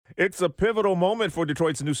It's a pivotal moment for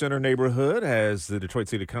Detroit's New Center neighborhood as the Detroit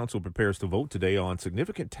City Council prepares to vote today on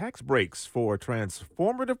significant tax breaks for a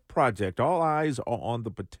transformative project. All eyes are on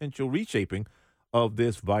the potential reshaping of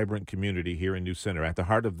this vibrant community here in New Center. At the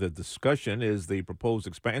heart of the discussion is the proposed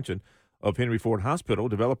expansion of Henry Ford Hospital.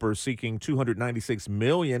 Developers seeking $296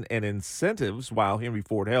 million in incentives, while Henry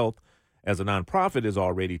Ford Health, as a nonprofit, is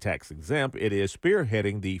already tax exempt. It is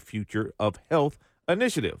spearheading the Future of Health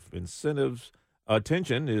initiative. Incentives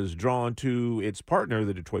attention is drawn to its partner,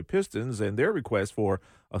 the Detroit Pistons, and their request for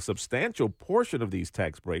a substantial portion of these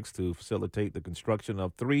tax breaks to facilitate the construction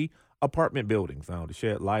of 3 apartment buildings. Now, to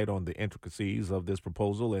shed light on the intricacies of this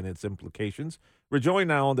proposal and its implications, we're joined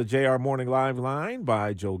now on the JR Morning Live line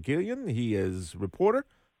by Joe Guillen. He is reporter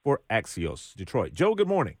for Axios Detroit. Joe, good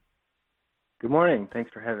morning. Good morning.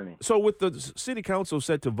 Thanks for having me. So, with the city council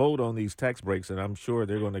set to vote on these tax breaks, and I'm sure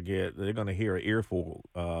they're going to hear an earful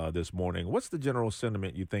this morning. What's the general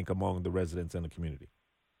sentiment you think among the residents and the community?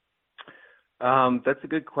 That's a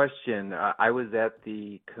good question. I was at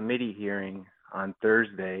the committee hearing on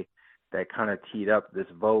Thursday that kind of teed up this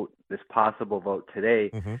vote, this possible vote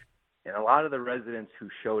today, and a lot of the residents who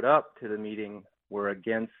showed up to the meeting were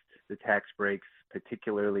against the tax breaks,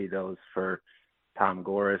 particularly those for Tom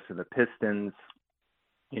Gores and the Pistons.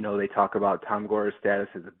 You know, they talk about Tom Gores' status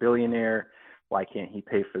as a billionaire. Why can't he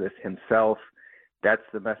pay for this himself? That's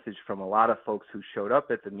the message from a lot of folks who showed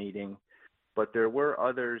up at the meeting. But there were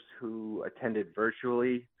others who attended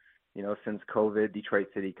virtually. You know, since COVID, Detroit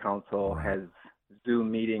City Council has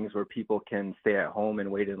Zoom meetings where people can stay at home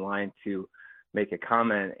and wait in line to make a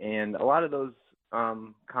comment. And a lot of those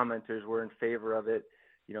commenters were in favor of it.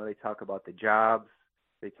 You know, they talk about the jobs.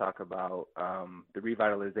 They talk about the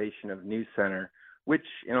revitalization of New Center, which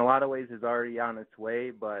in a lot of ways is already on its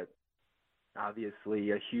way, but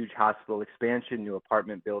obviously a huge hospital expansion, new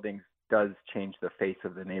apartment buildings does change the face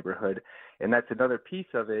of the neighborhood. And that's another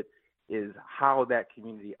piece of it, is how that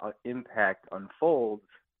community impact unfolds.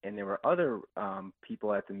 And there were other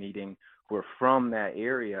people at the meeting who were from that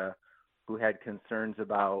area who had concerns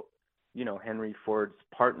about, you know, Henry Ford's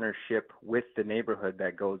partnership with the neighborhood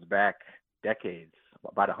that goes back decades.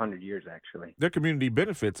 About 100 years, actually. There are community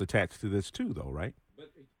benefits attached to this too, though, right?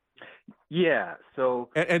 Yeah. So,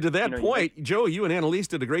 and to that point, Joe, you and Annalise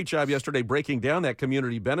did a great job yesterday breaking down that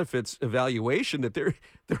community benefits evaluation. That they're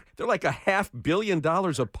like $500 million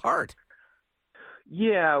apart.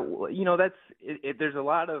 Yeah, well, you know, there's a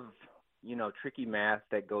lot of, you know, tricky math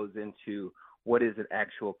that goes into what is an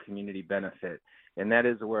actual community benefit, and that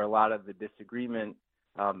is where a lot of the disagreement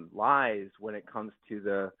lies when it comes to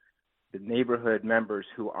the neighborhood members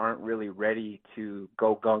who aren't really ready to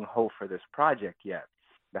go gung-ho for this project yet.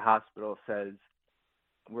 The hospital says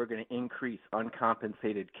we're going to increase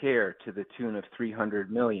uncompensated care to the tune of $300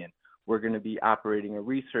 million. We're going to be operating a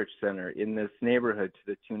research center in this neighborhood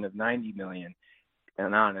to the tune of $90 million,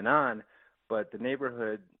 and on and on. But the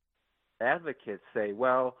neighborhood advocates say,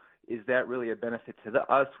 well, is that really a benefit to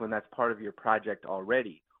us when that's part of your project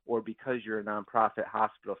already? Or because you're a nonprofit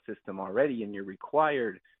hospital system already and you're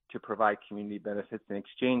required to provide community benefits in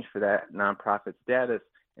exchange for that nonprofit status,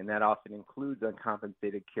 and that often includes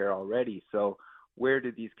uncompensated care already. So where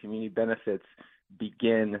do these community benefits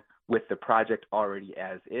begin with the project already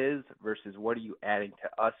as is versus what are you adding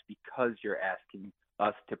to us because you're asking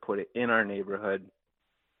us to put it in our neighborhood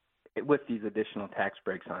with these additional tax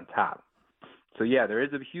breaks on top? So yeah, there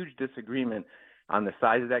is a huge disagreement on the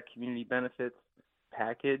size of that community benefits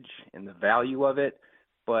package and the value of it.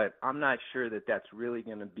 But I'm not sure that that's really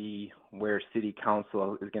going to be where City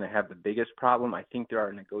Council is going to have the biggest problem. I think there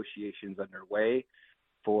are negotiations underway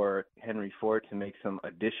for Henry Ford to make some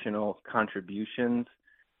additional contributions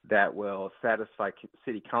that will satisfy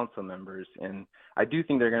City Council members. And I do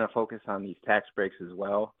think they're going to focus on these tax breaks as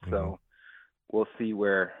well. So we'll see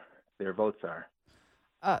where their votes are.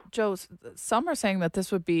 Joe, some are saying that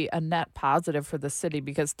this would be a net positive for the city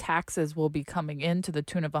because taxes will be coming in to the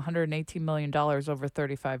tune of $118 million over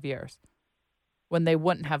 35 years when they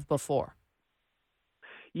wouldn't have before.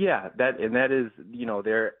 Yeah, that is, you know,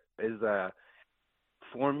 there is a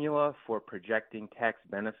formula for projecting tax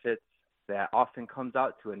benefits that often comes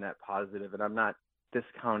out to a net positive, and I'm not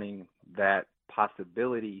discounting that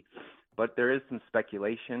possibility, but there is some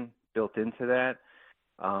speculation built into that.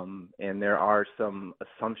 And there are some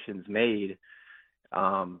assumptions made.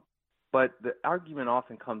 But the argument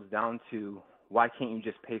often comes down to, why can't you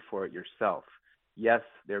just pay for it yourself? Yes,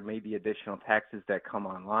 there may be additional taxes that come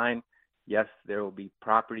online. Yes, there will be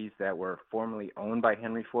properties that were formerly owned by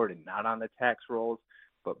Henry Ford and not on the tax rolls,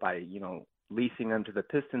 but by, you know, leasing them to the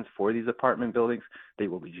Pistons for these apartment buildings, they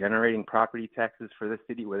will be generating property taxes for the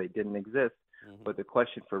city where they didn't exist. But the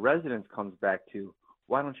question for residents comes back to,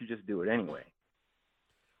 why don't you just do it anyway?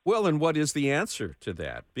 Well, and what is the answer to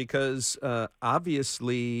that? Because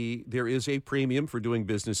obviously there is a premium for doing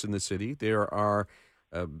business in the city. There are,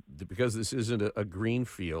 because this isn't a green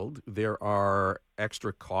field, there are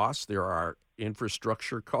extra costs. There are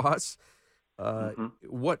infrastructure costs.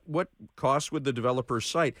 What costs would the developers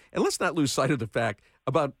cite? And let's not lose sight of the fact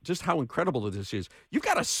about just how incredible this is. You've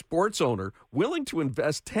got a sports owner willing to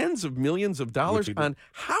invest tens of millions of dollars on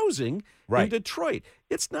housing in Detroit.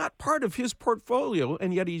 It's not part of his portfolio,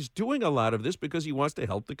 and yet he's doing a lot of this because he wants to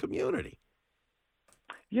help the community.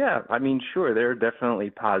 Yeah, I mean, sure, there are definitely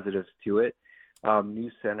positives to it. New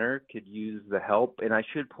Center could use the help, and I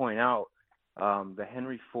should point out the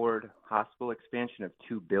Henry Ford Hospital expansion of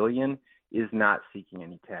 $2 billion is not seeking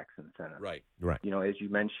any tax incentive. Right. You know, as you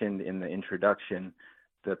mentioned in the introduction,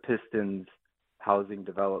 the Pistons housing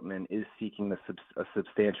development is seeking a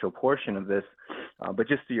substantial portion of this. But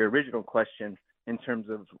just to your original question, in terms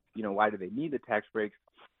of, you know, why do they need the tax breaks?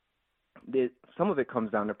 Some of it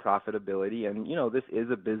comes down to profitability, and you know, this is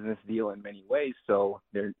a business deal in many ways. So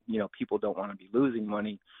there, you know, people don't want to be losing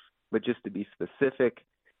money. But just to be specific,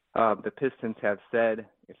 the Pistons have said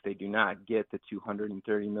if they do not get the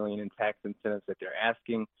 $230 million in tax incentives that they're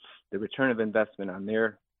asking, the return of investment on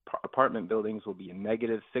their apartment buildings will be a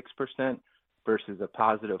negative 6% versus a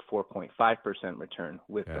positive 4.5% return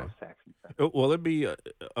with those tax incentives. Will it be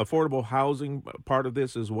affordable housing part of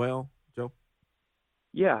this as well, Joe?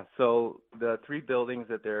 Yeah, so the 3 buildings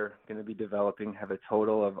that they're going to be developing have a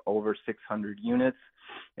total of over 600 units,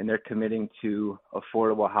 and they're committing to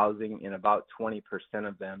affordable housing in about 20%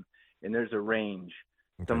 of them. And there's a range.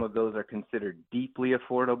 Okay. Some of those are considered deeply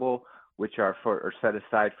affordable, which are set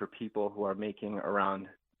aside for people who are making around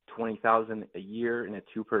 $20,000 a year in a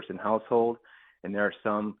 2-person household, and there are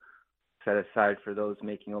some set aside for those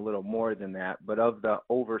making a little more than that. But of the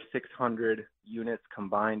over 600 units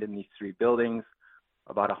combined in these 3 buildings,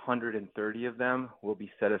 about 130 of them will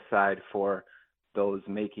be set aside for those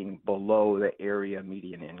making below the area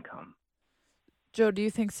median income. Joe, do you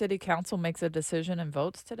think City Council makes a decision and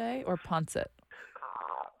votes today or punts it?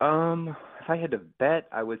 If I had to bet,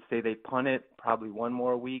 I would say they punt it probably one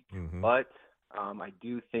more week. But I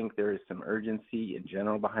do think there is some urgency in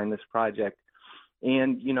general behind this project.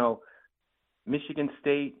 And, you know, Michigan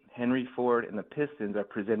State, Henry Ford, and the Pistons are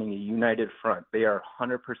presenting a united front. They are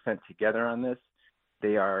 100% together on this.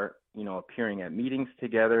 They are, you know, appearing at meetings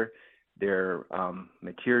together. Their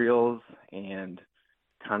materials and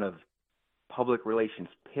kind of public relations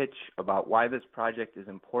pitch about why this project is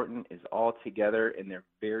important is all together, and they're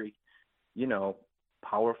very, you know,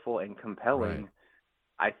 powerful and compelling.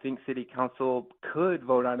 I think City Council could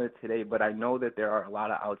vote on it today, but I know that there are a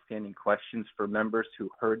lot of outstanding questions for members who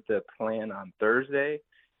heard the plan on Thursday.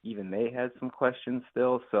 Even they had some questions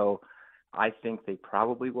still, so I think they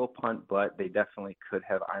probably will punt, but they definitely could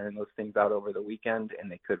have ironed those things out over the weekend, and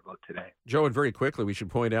they could vote today. Joe, and very quickly, we should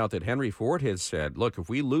point out that Henry Ford has said, look, if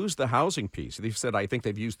we lose the housing piece, they've said, I think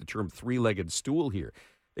they've used the term 3-legged stool here.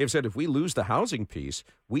 They've said if we lose the housing piece,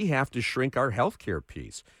 we have to shrink our health care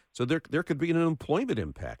piece. So there could be an employment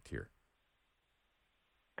impact here.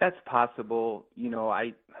 That's possible. You know,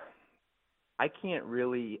 I can't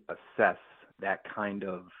really assess that kind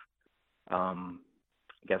of, I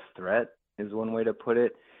guess, threat is one way to put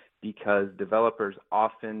it, because developers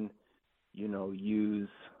often, you know, use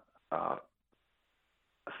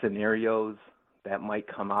scenarios that might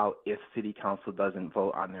come out if City Council doesn't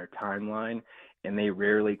vote on their timeline, and they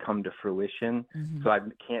rarely come to fruition. So I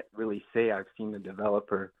can't really say I've seen the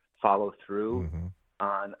developer follow through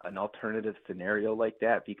on an alternative scenario like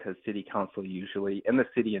that, because City Council usually, and the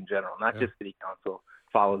city in general, not just City Council,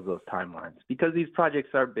 follows those timelines, because these projects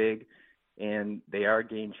are big and they are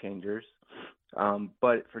game changers.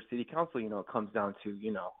 But for City Council, you know, it comes down to,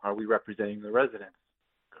 you know, are we representing the residents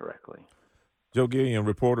correctly? Joe Guillen,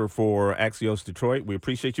 reporter for Axios Detroit. We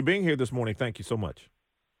appreciate you being here this morning. Thank you so much.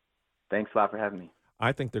 Thanks a lot for having me.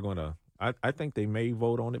 I think they're going to – I think they may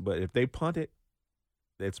vote on it, but if they punt it,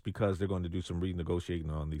 it's because they're going to do some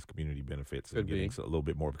renegotiating on these community benefits and getting a little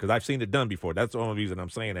bit more. Because I've seen it done before. That's the only reason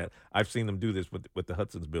I'm saying that. I've seen them do this with the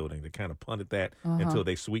Hudson's building. They kind of punted that until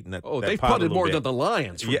they sweeten that. Oh, that they've pot punted more bit. than the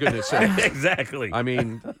Lions, for goodness sake. Exactly. I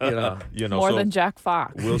mean, you know, more than Jack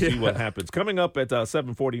Fox. We'll see what happens. Coming up at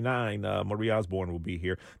 7:49, Marie Osborne will be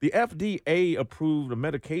here. The FDA approved a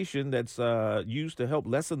medication that's used to help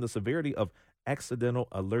lessen the severity of accidental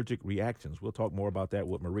allergic reactions. We'll talk more about that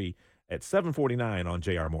with Marie at 7:49 on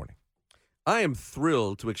JR Morning. I am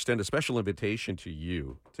thrilled to extend a special invitation to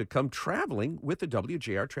you to come traveling with the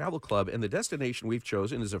WJR Travel Club, and the destination we've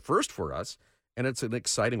chosen is a first for us, And it's an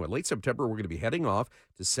exciting one. Late September, we're going to be heading off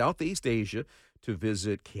to Southeast Asia to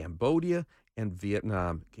visit Cambodia and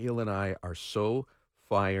Vietnam. Gail and I are so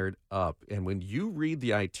fired up. And when you read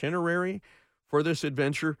the itinerary for this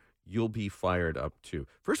adventure, you'll be fired up too.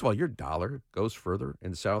 First of all, your dollar goes further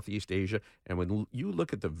in Southeast Asia. And when you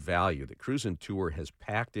look at the value that Cruise and Tour has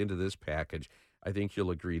packed into this package, I think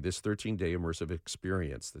you'll agree this 13-day immersive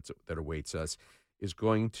experience that awaits us is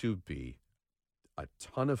going to be a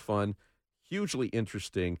ton of fun, hugely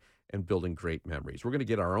interesting, and building great memories. We're going to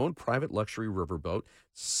get our own private luxury riverboat,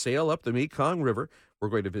 sail up the Mekong River. We're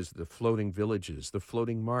going to visit the floating villages, the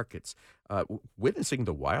floating markets, witnessing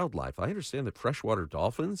the wildlife. I understand that freshwater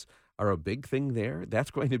dolphins are a big thing there.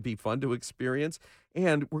 That's going to be fun to experience.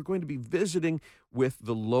 And we're going to be visiting with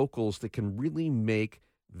the locals that can really make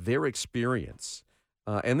their experience,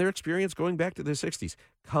 and their experience going back to the 60s,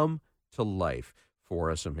 come to life for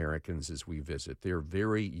us Americans as we visit their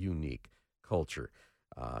very unique culture.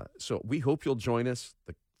 So we hope you'll join us.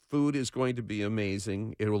 The food is going to be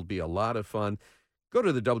amazing. It will be a lot of fun. Go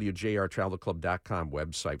to the WJRTravelClub.com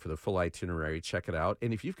website for the full itinerary. Check it out.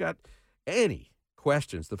 And if you've got any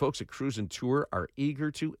questions, the folks at Cruise and Tour are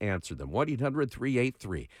eager to answer them.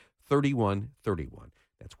 1-800-383-3131.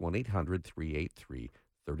 That's 1-800-383-3131.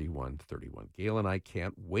 Gail and I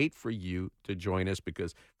can't wait for you to join us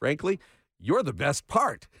because, frankly, you're the best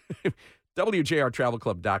part.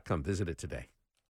 WJRTravelClub.com. Visit it today.